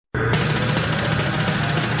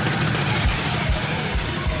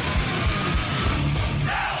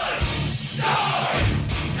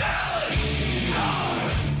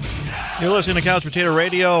You're listening to Couch Potato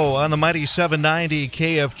Radio on the mighty 790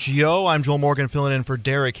 KFGO. I'm Joel Morgan filling in for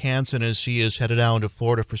Derek Hansen as he is headed down to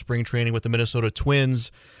Florida for spring training with the Minnesota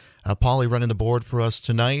Twins. Paulie running the board for us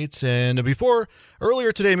tonight. And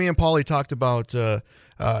earlier today, me and Paulie talked about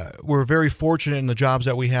we're very fortunate in the jobs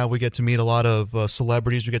that we have. We get to meet a lot of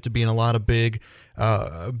celebrities. We get to be in a lot of big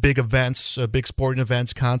events, big sporting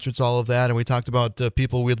events, concerts, all of that. And we talked about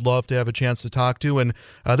people we'd love to have a chance to talk to. And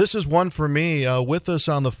this is one for me. With us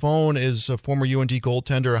on the phone is a former UND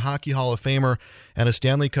goaltender, a Hockey Hall of Famer, and a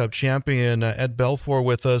Stanley Cup champion, Ed Belfour,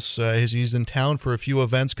 with us. He's in town for a few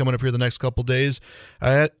events coming up here the next couple days.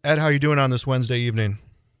 Ed, how are you doing on this Wednesday evening?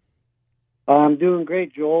 I'm doing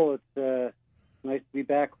great, Joel. It's nice to be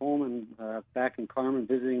back home and back in Carmen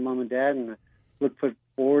visiting Mom and Dad, and look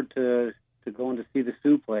forward to going to see the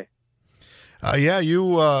Sioux play.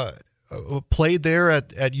 You played there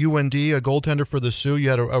at UND, a goaltender for the Sioux. You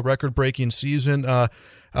had a record-breaking season.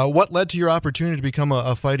 What led to your opportunity to become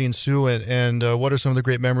a Fighting Sioux, and what are some of the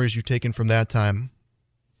great memories you've taken from that time?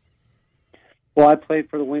 Well, I played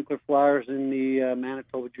for the Winkler Flyers in the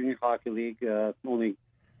Manitoba Junior Hockey League, only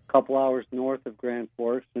a couple hours north of Grand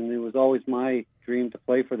Forks, and it was always my dream to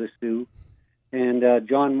play for the Sioux. And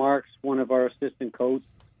John Marks, one of our assistant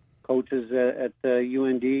coaches at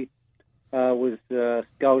UND, was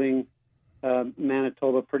scouting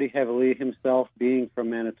Manitoba pretty heavily himself, being from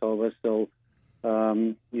Manitoba. So,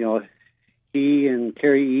 he and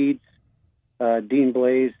Kerry Eads, Dean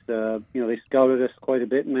Blaze, they scouted us quite a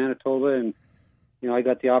bit in Manitoba, and I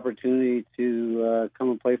got the opportunity to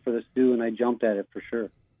come and play for the Sioux, and I jumped at it for sure.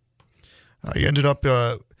 You ended up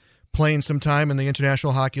playing some time in the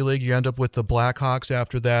International Hockey League. You end up with the Blackhawks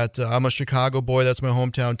after that. I'm a Chicago boy. That's my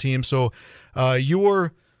hometown team. So you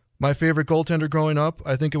were my favorite goaltender growing up.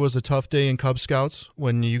 I think it was a tough day in Cub Scouts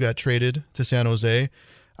when you got traded to San Jose.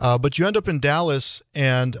 But you end up in Dallas,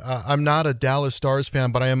 and I'm not a Dallas Stars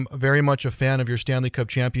fan, but I am very much a fan of your Stanley Cup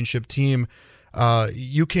championship team.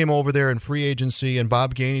 You came over there in free agency, and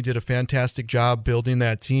Bob Gainey did a fantastic job building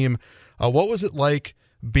that team. What was it like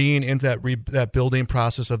being in that building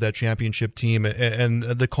process of that championship team and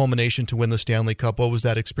the culmination to win the Stanley Cup? What was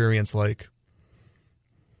that experience like?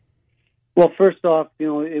 Well, first off,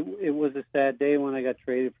 it was a sad day when I got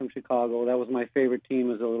traded from Chicago. That was my favorite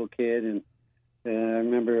team as a little kid, and I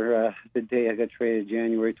remember the day I got traded,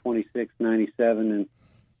 January 26, 97, and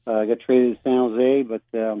I got traded to San Jose, but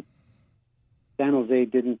San Jose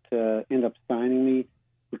didn't end up signing me.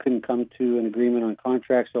 We couldn't come to an agreement on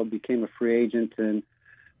contract, so I became a free agent, and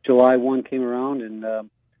July 1 came around, and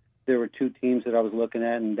there were two teams that I was looking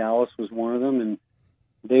at, and Dallas was one of them, and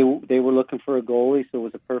they were looking for a goalie, so it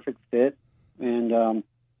was a perfect fit. And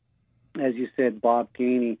as you said, Bob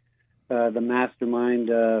Gainey, the mastermind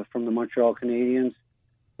from the Montreal Canadiens,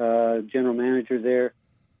 general manager there,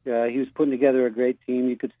 he was putting together a great team.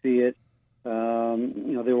 You could see it. They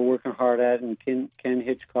were working hard at it, and Ken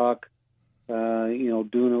Hitchcock,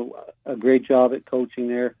 doing a great job at coaching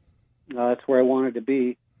there. That's where I wanted to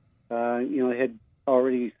be. I had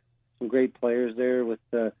already some great players there with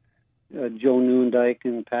Joe Newendike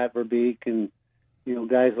and Pat Verbeek and,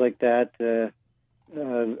 guys like that.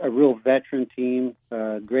 A real veteran team,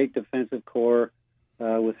 great defensive core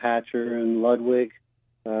with Hatcher and Ludwig,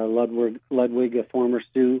 a former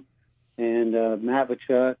Sioux, and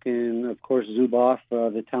Matvechuk, and, of course, Zubov,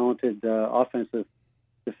 the talented offensive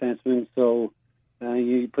defenseman. So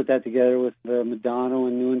you put that together with Madonna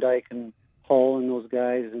and Newendike and Hull and those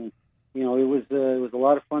guys, and it was a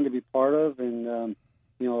lot of fun to be part of, and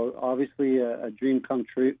obviously a dream come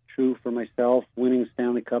true for myself, winning the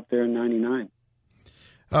Stanley Cup there in '99.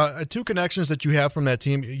 Two connections that you have from that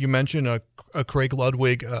team. You mentioned Craig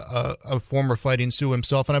Ludwig, a former Fighting Sioux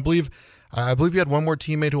himself, and I believe you had one more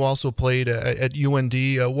teammate who also played at UND.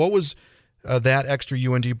 What was that extra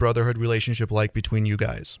UND brotherhood relationship like between you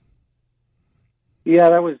guys? Yeah,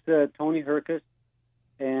 that was Tony Herkus.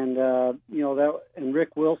 And and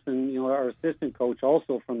Rick Wilson, our assistant coach,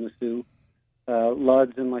 also from the Sioux,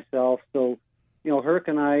 Luds and myself. So, Herc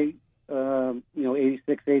and I,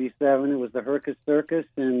 86, 87, it was the Herkus Circus,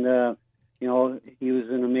 and he was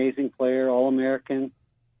an amazing player, All-American.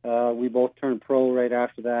 We both turned pro right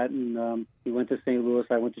after that, and he went to St. Louis.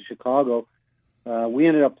 I went to Chicago. We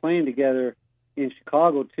ended up playing together in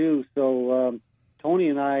Chicago too. So Tony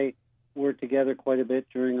and I were together quite a bit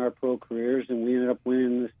during our pro careers, and we ended up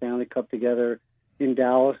winning the Stanley Cup together in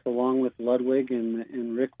Dallas, along with Ludwig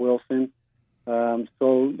and Rick Wilson.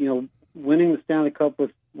 So, winning the Stanley Cup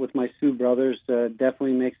with my Sioux brothers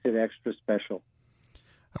definitely makes it extra special.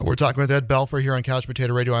 We're talking with Ed Belfour here on Couch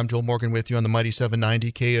Potato Radio. I'm Joel Morgan with you on the Mighty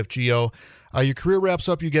 790 KFGO. Your career wraps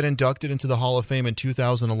up. You get inducted into the Hall of Fame in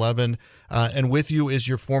 2011. And with you is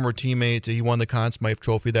your former teammate. He won the Conn Smythe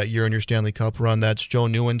Trophy that year in your Stanley Cup run. That's Joe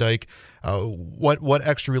Nieuwendyk. What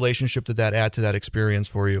extra relationship did that add to that experience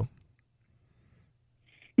for you?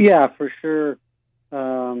 Yeah, for sure.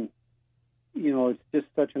 It's just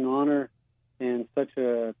such an honor and such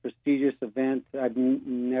a prestigious event. I've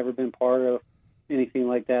never been part of anything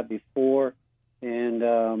like that before, and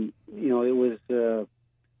it was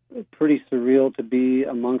pretty surreal to be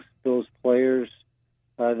amongst those players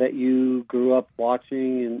that you grew up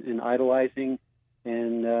watching and idolizing,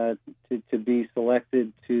 and to be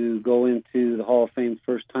selected to go into the Hall of Fame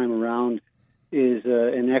first time around is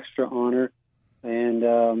an extra honor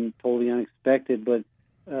and totally unexpected. But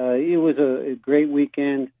it was a great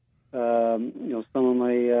weekend. Some of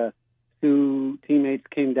my Sioux teammates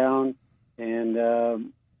came down,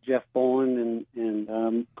 and Jeff Bowen and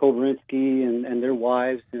Koberinsky and their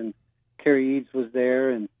wives, and Carrie Eads was there,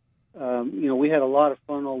 and we had a lot of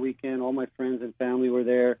fun all weekend. All my friends and family were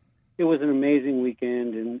there. It was an amazing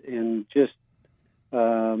weekend, and just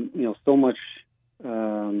so much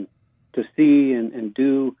to see and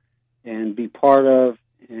do and be part of,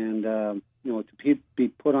 and to be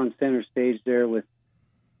put on center stage there with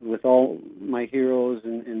all my heroes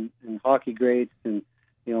and hockey greats. And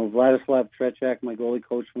Vladislav Tretiak, my goalie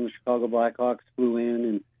coach from the Chicago Blackhawks, flew in,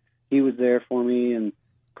 and he was there for me, and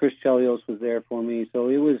Chris Chelios was there for me. So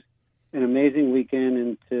it was an amazing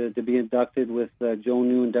weekend, and to be inducted with Joe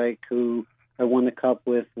Nieuwendyk, who I won the Cup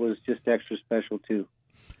with, was just extra special too.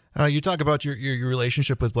 You talk about your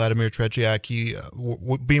relationship with Vladimir Tretiak. He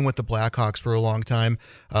being with the Blackhawks for a long time,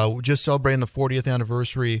 just celebrating the 40th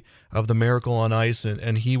anniversary of the Miracle on Ice,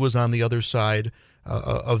 and he was on the other side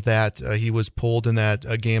of that. He was pulled in that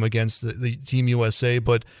game against the Team USA.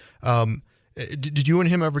 But did you and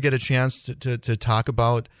him ever get a chance to talk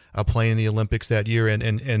about playing the Olympics that year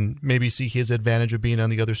and maybe see his advantage of being on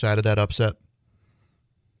the other side of that upset?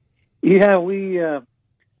 Yeah,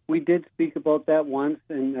 we did speak about that once,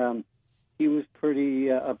 and he was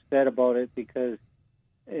pretty upset about it because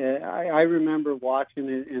I remember watching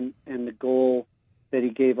it and the goal that he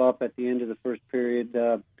gave up at the end of the first period.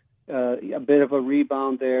 A bit of a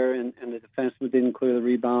rebound there, and the defenseman didn't clear the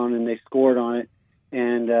rebound, and they scored on it.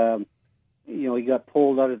 And, he got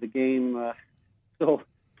pulled out of the game. So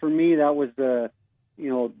for me, that was,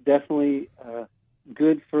 definitely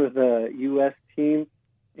good for the U.S. team,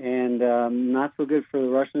 and not so good for the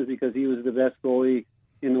Russians because he was the best goalie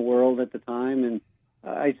in the world at the time. And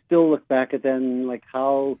I still look back at that and like,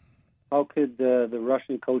 how could the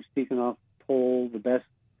Russian coach Tikhonov pull the best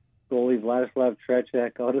goalie Vladislav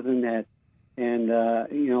Tretiak out of the net? And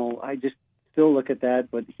I just still look at that,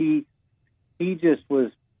 but he just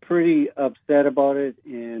was pretty upset about it,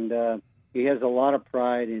 and he has a lot of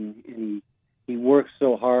pride, and he works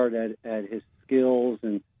so hard at his skills,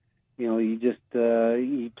 and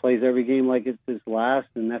he plays every game like it's his last,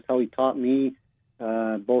 and that's how he taught me,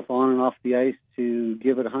 both on and off the ice, to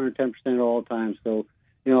give it 110% at all times. So,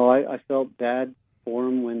 I felt bad for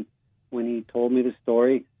him when he told me the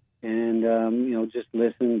story, and just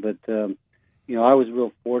listened. But I was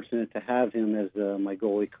real fortunate to have him as my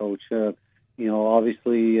goalie coach.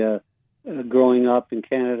 Obviously, growing up in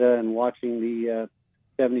Canada and watching the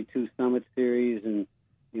 72 Summit Series, and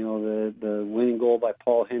the winning goal by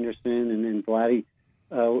Paul Henderson, and then Vladdy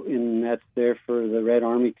in nets there for the Red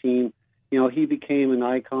Army team. He became an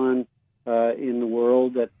icon in the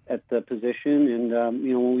world at the position. And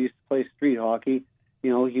when we used to play street hockey,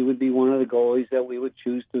 he would be one of the goalies that we would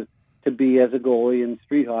choose to be as a goalie in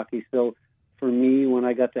street hockey. So for me, when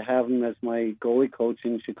I got to have him as my goalie coach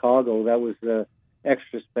in Chicago, that was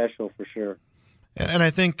extra special for sure. And I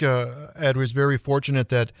think Ed was very fortunate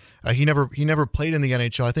that he never played in the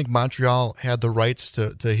NHL. I think Montreal had the rights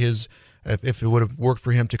to his, if it would have worked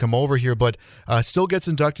for him to come over here, but still gets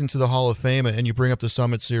inducted into the Hall of Fame. And you bring up the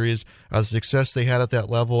Summit Series, the success they had at that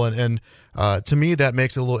level, and to me that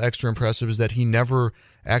makes it a little extra impressive is that he never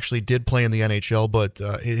actually did play in the NHL, but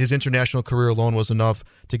his international career alone was enough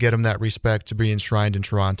to get him that respect to be enshrined in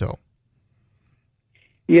Toronto.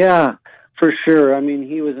 Yeah, for sure. I mean,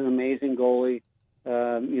 he was an amazing goalie.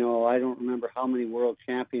 I don't remember how many world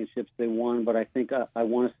championships they won, but I think I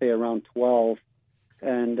want to say around 12.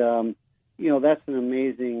 And, that's an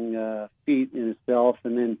amazing feat in itself.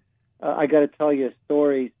 And then I got to tell you a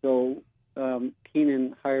story. So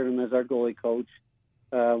Keenan hired him as our goalie coach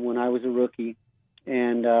when I was a rookie.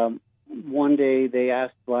 And one day they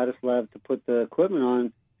asked Vladislav to put the equipment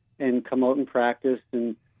on and come out and practice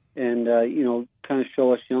and kind of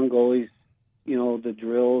show us young goalies the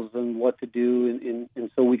drills and what to do,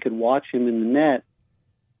 and so we could watch him in the net.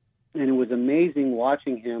 And it was amazing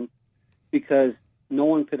watching him because no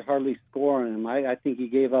one could hardly score on him. I think he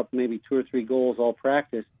gave up maybe 2 or 3 goals all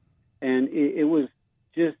practice. And it was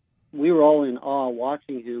just, we were all in awe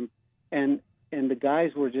watching him. And the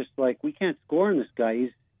guys were just like, we can't score on this guy.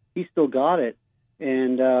 He's still got it.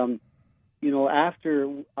 And, after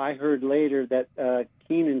I heard later that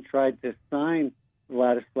Keenan tried to sign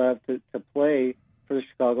Vladislav to play for the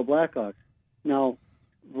Chicago Blackhawks. Now,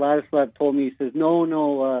 Vladislav told me, he says,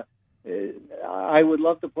 no, I would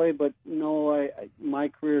love to play, but no, my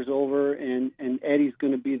career's over, and Eddie's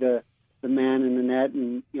going to be the man in the net.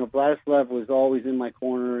 And Vladislav was always in my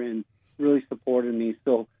corner and really supported me.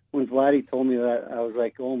 So when Vladdy told me that, I was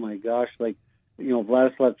like, oh my gosh,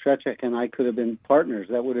 Vladislav Tretiak and I could have been partners.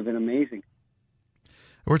 That would have been amazing.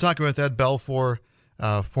 We're talking with Ed Belfour,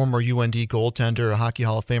 former UND goaltender, a Hockey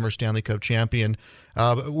Hall of Famer, Stanley Cup champion.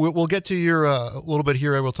 We'll get to your a little bit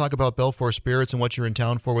here. We'll talk about Belfour Spirits and what you're in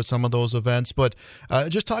town for with some of those events. But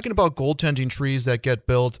just talking about goaltending trees that get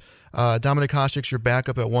built, Dominik Hasek's your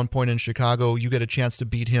backup at one point in Chicago. You get a chance to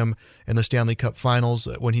beat him in the Stanley Cup Finals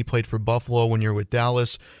when he played for Buffalo when you're with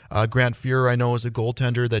Dallas. Grant Fuhr, I know, is a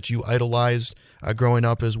goaltender that you idolized growing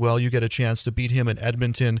up as well. You get a chance to beat him in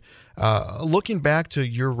Edmonton. Looking back to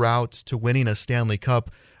your route to winning a Stanley Cup,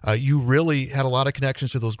 you really had a lot of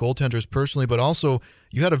connections to those goaltenders personally, but also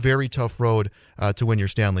you had a very tough road to win your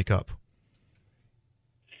Stanley Cup.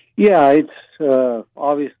 Yeah, it's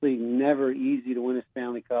obviously never easy to win a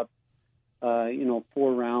Stanley Cup.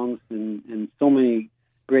 4 rounds and so many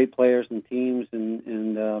great players and teams,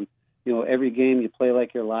 and every game you play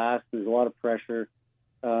like your last. There's a lot of pressure.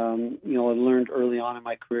 I learned early on in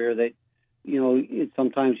my career that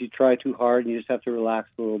sometimes you try too hard and you just have to relax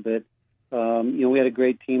a little bit. We had a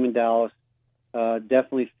great team in Dallas.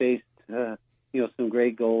 Definitely faced some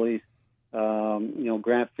great goalies.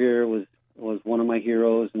 Grant Fuhr was one of my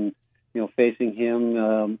heroes, and facing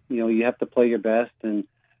him, you have to play your best, and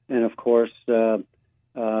of course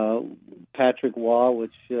Patrick Waugh,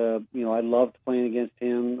 which I loved playing against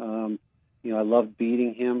him. I loved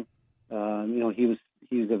beating him.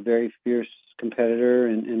 He was a very fierce competitor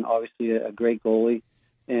and obviously a great goalie.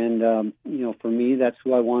 And for me, that's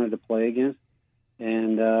who I wanted to play against.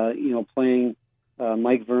 And playing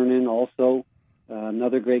Mike Vernon also,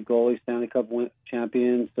 another great goalie, Stanley Cup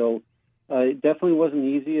champion. So it definitely wasn't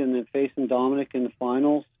easy. And then facing Dominik in the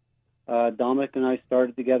finals, Dominik and I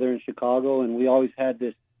started together in Chicago, and we always had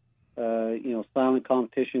this silent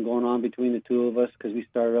competition going on between the two of us because we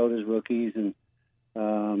started out as rookies, and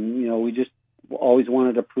we just always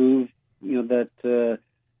wanted to prove that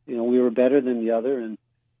we were better than the other, and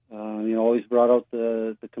always brought out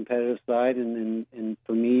the competitive side, and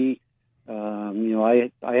for me,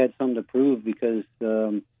 I had something to prove because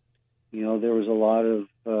there was a lot of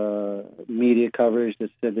media coverage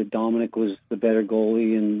that said that Dominik was the better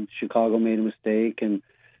goalie and Chicago made a mistake, and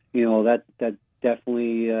that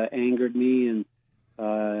definitely angered me, and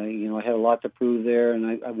I had a lot to prove there,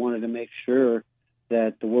 and I wanted to make sure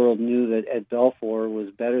that the world knew that Ed Belfour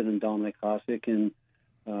was better than Dominik Hasek, and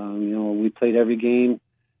we played every game.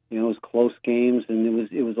 It was close games, and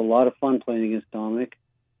it was a lot of fun playing against Dominik,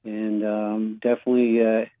 and definitely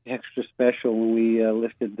extra special when we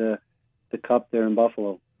lifted the cup there in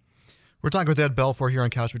Buffalo. We're talking with Ed Belfour here on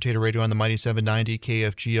Couch Potato Radio on the Mighty 790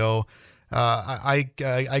 KFGO. I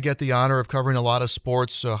get the honor of covering a lot of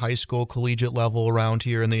sports, high school, collegiate level around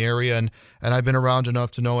here in the area, and I've been around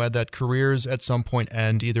enough to know, Ed, that careers at some point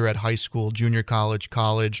end either at high school, junior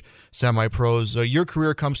college, semi-pros. Your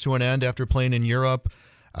career comes to an end after playing in Europe.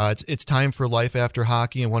 It's time for life after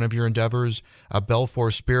hockey and one of your endeavors,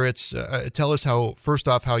 Belfour Spirits. Tell us first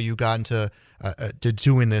off, how you got into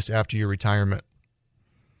doing this after your retirement.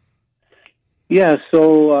 Yeah,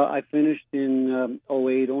 so I finished in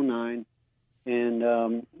 08, 09,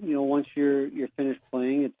 and once you're finished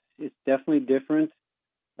playing, it's definitely different.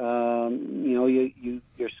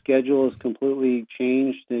 Your schedule is completely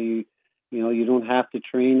changed. You don't have to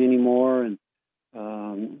train anymore, and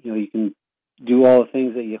you can do all the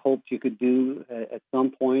things that you hoped you could do at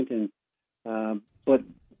some point, and but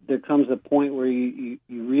there comes a point where you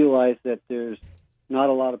realize that there's not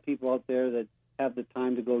a lot of people out there that have the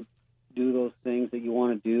time to go do those things that you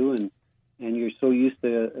want to do, and you're so used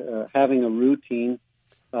to having a routine.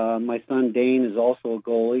 My son Dane is also a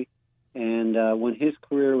goalie, and when his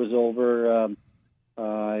career was over,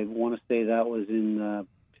 I want to say that was in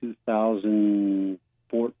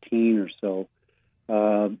 2014 or so.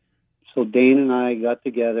 So Dane and I got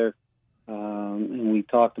together, and we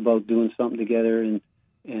talked about doing something together, and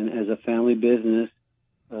as a family business.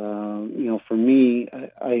 For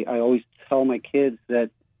I always tell my kids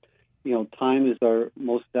that, time is our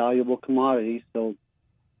most valuable commodity. So,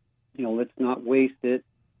 let's not waste it.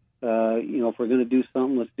 If we're going to do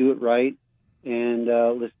something, let's do it right. And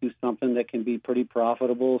let's do something that can be pretty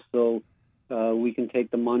profitable, so we can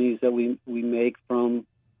take the monies that we make from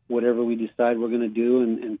whatever we decide we're going to do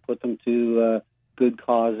and put them to good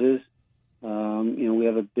causes. We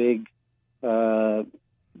have a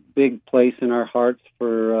big place in our hearts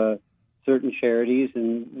for certain charities,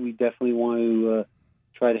 and we definitely want to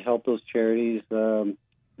try to help those charities. One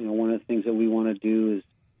of the things that we want to do is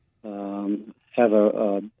have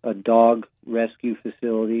a dog rescue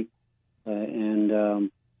facility and a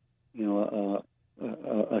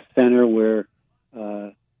center where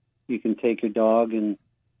you can take your dog and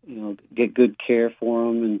get good care for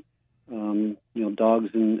them. And dogs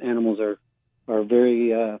and animals are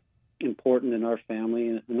very important in our family.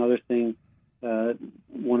 And another thing,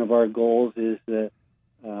 one of our goals is that,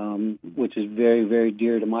 which is very, very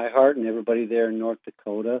dear to my heart and everybody there in North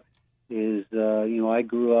Dakota, is I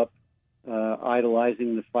grew up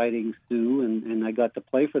idolizing the Fighting Sioux, and I got to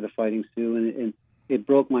play for the Fighting Sioux, and it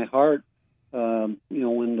broke my heart when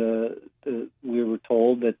we were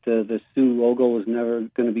told that the Sioux logo was never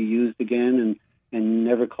going to be used again, and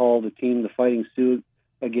never call the team the Fighting Sioux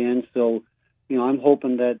again. So, I'm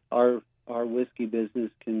hoping that our whiskey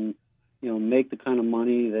business can, make the kind of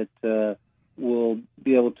money that we'll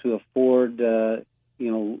be able to afford,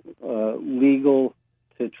 legal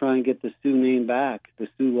to try and get the Sioux name back, the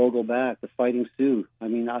Sioux logo back, the Fighting Sioux. I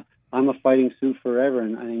mean, I'm a Fighting Sioux forever,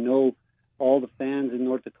 and I know all the fans in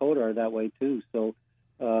North Dakota are that way too. So,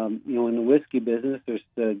 in the whiskey business, there's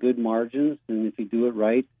good margins, and if you do it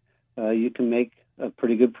right, you can make a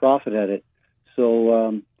pretty good profit at it.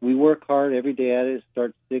 So we work hard every day at it. It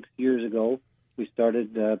started 6 years ago. We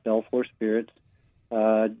started Belfour Spirits.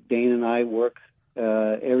 Dane and I work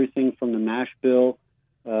everything from the mash bill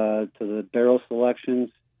to the barrel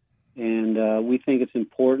selections, and we think it's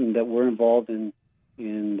important that we're involved in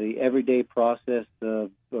the everyday process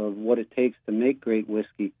of what it takes to make great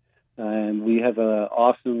whiskey. And we have an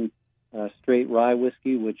awesome straight rye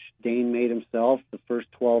whiskey, which Dane made himself, the first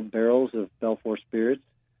 12 barrels of Belfour Spirits.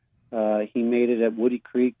 He made it at Woody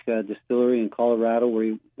Creek Distillery in Colorado,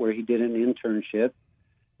 where he did an internship,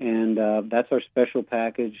 and that's our special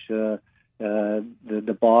package. The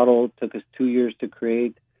bottle took us 2 years to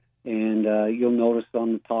create, and you'll notice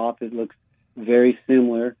on the top it looks very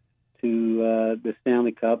similar to the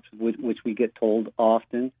Stanley Cups, which we get told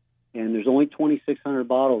often. And there's only 2,600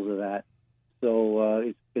 bottles of that, so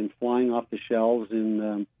it's been flying off the shelves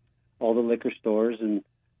in all the liquor stores, and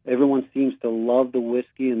everyone seems to love the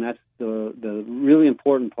whiskey. And that's the really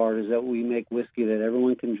important part, is that we make whiskey that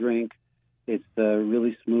everyone can drink. It's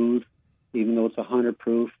really smooth, even though it's 100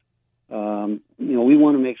 proof. We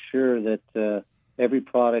want to make sure that every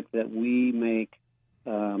product that we make,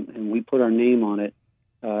 and we put our name on it,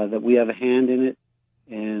 that we have a hand in it,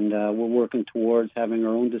 and we're working towards having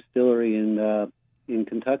our own distillery in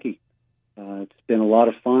Kentucky. It's been a lot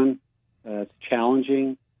of fun. It's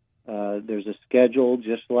challenging. There's a schedule,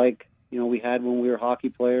 just like we had when we were hockey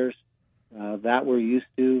players, that we're used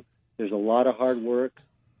to. There's a lot of hard work,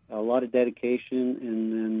 a lot of dedication,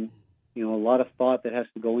 and then a lot of thought that has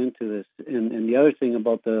to go into this. And the other thing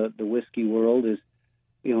about the whiskey world is,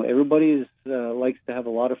 everybody likes to have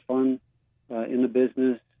a lot of fun in the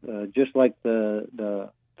business, just like the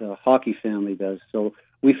hockey family does. So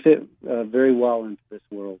we fit very well into this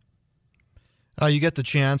world. You get the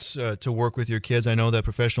chance to work with your kids. I know that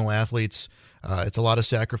professional athletes, it's a lot of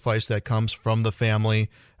sacrifice that comes from the family.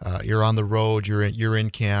 You're on the road. You're in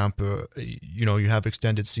camp. You have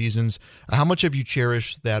extended seasons. How much have you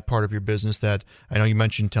cherished that part of your business? That I know you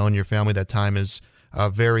mentioned telling your family that time is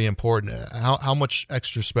very important. How much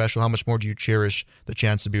extra special? How much more do you cherish the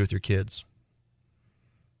chance to be with your kids?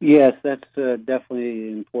 Yes, that's definitely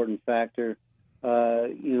an important factor.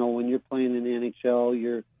 When you're playing in the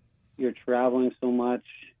NHL, you're traveling so much,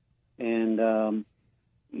 and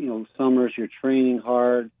summers you're training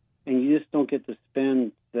hard, and you just don't get to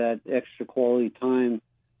spend that extra quality time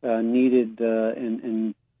needed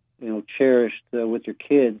and cherished with your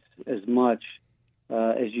kids as much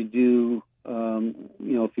as you do.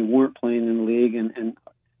 If you weren't playing in the league, and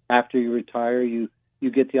after you retire, you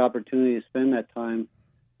get the opportunity to spend that time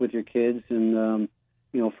with your kids. And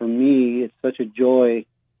for me, it's such a joy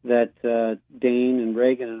that Dane and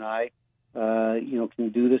Reagan and I, can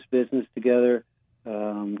do this business together.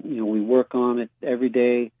 We work on it every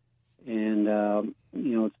day, and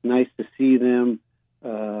it's nice to see them,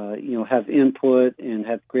 have input and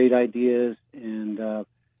have great ideas. And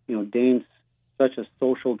Dane's such a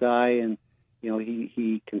social guy, and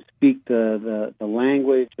he can speak the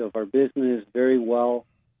language of our business very well,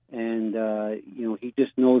 and he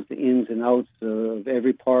just knows the ins and outs of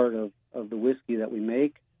every part of the whiskey that we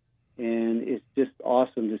make, and it's just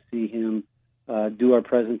awesome to see him do our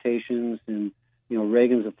presentations. And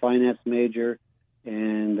Reagan's a finance major,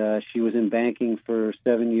 and she was in banking for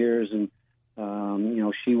 7 years, and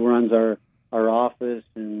she runs our office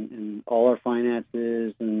and all our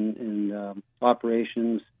finances and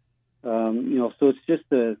operations. So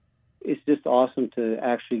it's just awesome to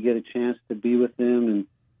actually get a chance to be with them,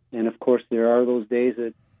 and of course there are those days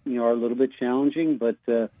that are a little bit challenging, but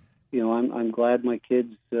I'm glad my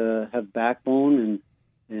kids have backbone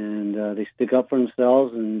and they stick up for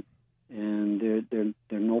themselves, and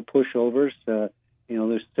they're no pushovers.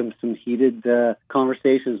 There's some heated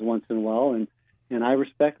conversations once in a while, and I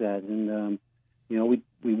respect that, and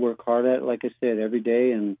we work hard at it, like I said, every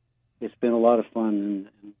day, and it's been a lot of fun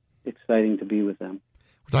and exciting to be with them.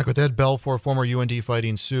 We're talking with Ed Belfour, former UND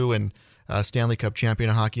Fighting Sioux and Stanley Cup champion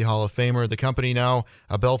and Hockey Hall of Famer. The company now,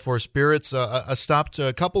 Belfour Spirits.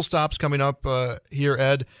 A couple stops coming up here,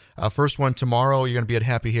 Ed. First one tomorrow. You're going to be at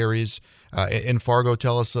Happy Harry's in Fargo.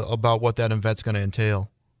 Tell us about what that event's going to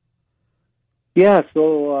entail. Yeah,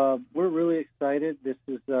 so we're really excited. This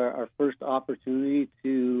is our first opportunity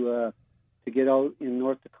to get out in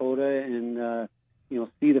North Dakota and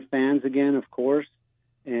see the fans again, of course,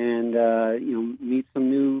 and meet some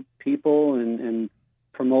new people and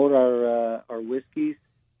promote our whiskeys.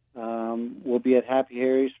 We'll be at Happy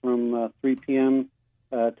Harry's from 3 p.m.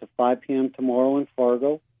 To 5 p.m. tomorrow in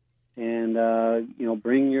Fargo, and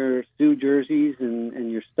bring your Sioux jerseys and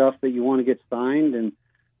your stuff that you want to get signed, and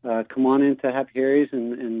come on into Happy Harry's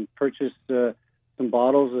and purchase some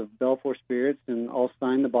bottles of Belfour Spirits, and I'll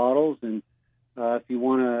sign the bottles. And if you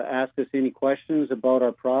want to ask us any questions about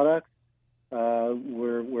our products,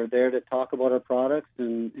 we're there to talk about our products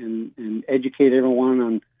and educate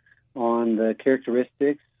everyone on the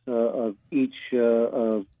characteristics of each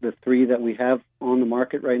of the three that we have on the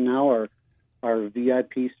market right now. Our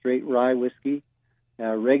VIP straight rye whiskey,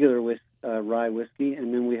 regular rye whiskey,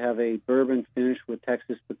 and then we have a bourbon finish with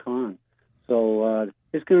Texas pecan. So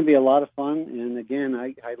it's going to be a lot of fun, and again,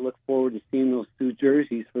 I look forward to seeing those two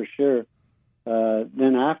jerseys for sure.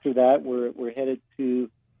 Then after that, we're headed to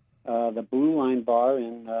the Blue Line Bar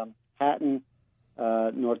in Hatton,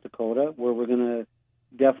 North Dakota, where we're going to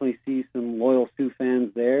definitely see some loyal Sioux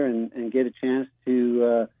fans there and get a chance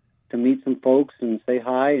to meet some folks and say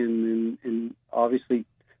hi and obviously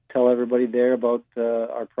tell everybody there about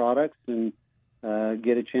our products and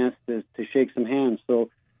get a chance to shake some hands. So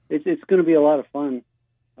it's going to be a lot of fun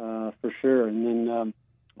for sure. And then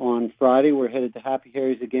on Friday, we're headed to Happy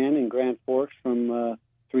Harry's again in Grand Forks from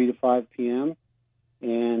 3 to 5 p.m.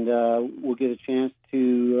 And we'll get a chance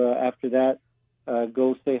to, after that,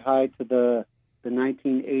 go say hi to the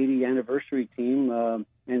 1980 anniversary team.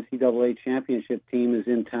 NCAA championship team is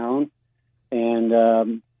in town. And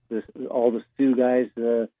all the Sioux guys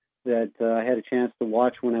that I had a chance to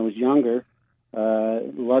watch when I was younger.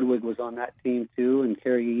 Ludwig was on that team too, and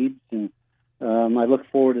Kerry Eads. And I look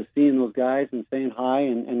forward to seeing those guys and saying hi.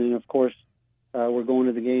 And then, of course, we're going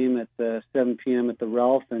to the game at 7 p.m. at the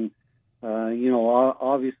Ralph. And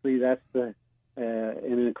obviously that's an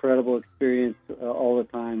incredible experience all the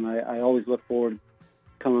time. I always look forward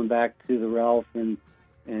to coming back to the Ralph and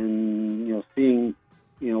seeing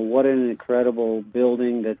what an incredible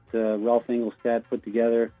building that Ralph Engelstad put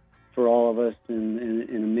together for all of us, and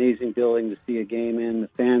an amazing building to see a game in. The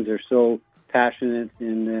fans are so passionate,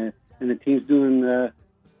 and the team's doing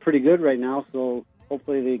pretty good right now, so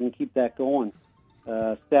hopefully they can keep that going.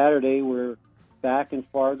 Saturday, we're back in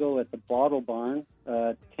Fargo at the Bottle Barn,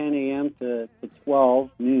 10 a.m. to 12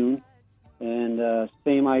 noon. And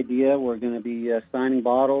same idea, we're going to be signing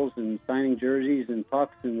bottles and signing jerseys and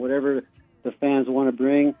pucks and whatever the fans want to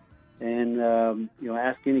bring. And,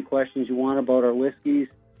 ask any questions you want about our whiskeys.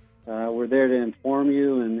 We're there to inform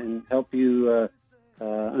you and help you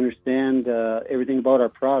understand everything about our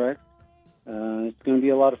products. It's going to be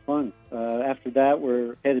a lot of fun. After that,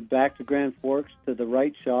 we're headed back to Grand Forks to the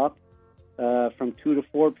Wright Shop from 2 to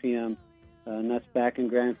 4 p.m., and that's back in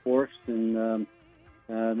Grand Forks. And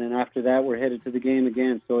then after that, we're headed to the game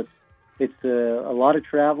again. So it's a lot of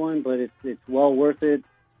traveling, but it's well worth it.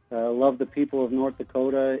 Love the people of North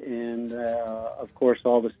Dakota, and of course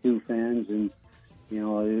all the Sioux fans. And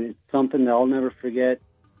it's something that I'll never forget.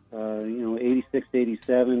 86,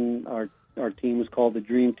 87, our team was called the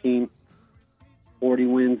Dream Team. 40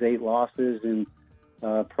 wins, 8 losses, and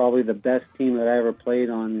probably the best team that I ever played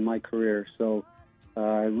on in my career. So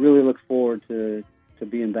I really look forward to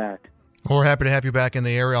being back. We're happy to have you back in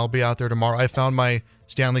the area. I'll be out there tomorrow. I found my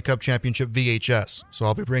Stanley Cup Championship VHS, so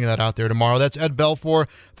I'll be bringing that out there tomorrow. That's Ed Belfour,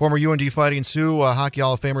 former UND Fighting Sioux, Hockey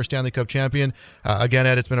Hall of Famer, Stanley Cup champion. Again,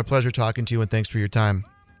 Ed, it's been a pleasure talking to you, and thanks for your time.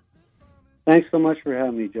 Thanks so much for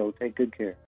having me, Joe. Take good care.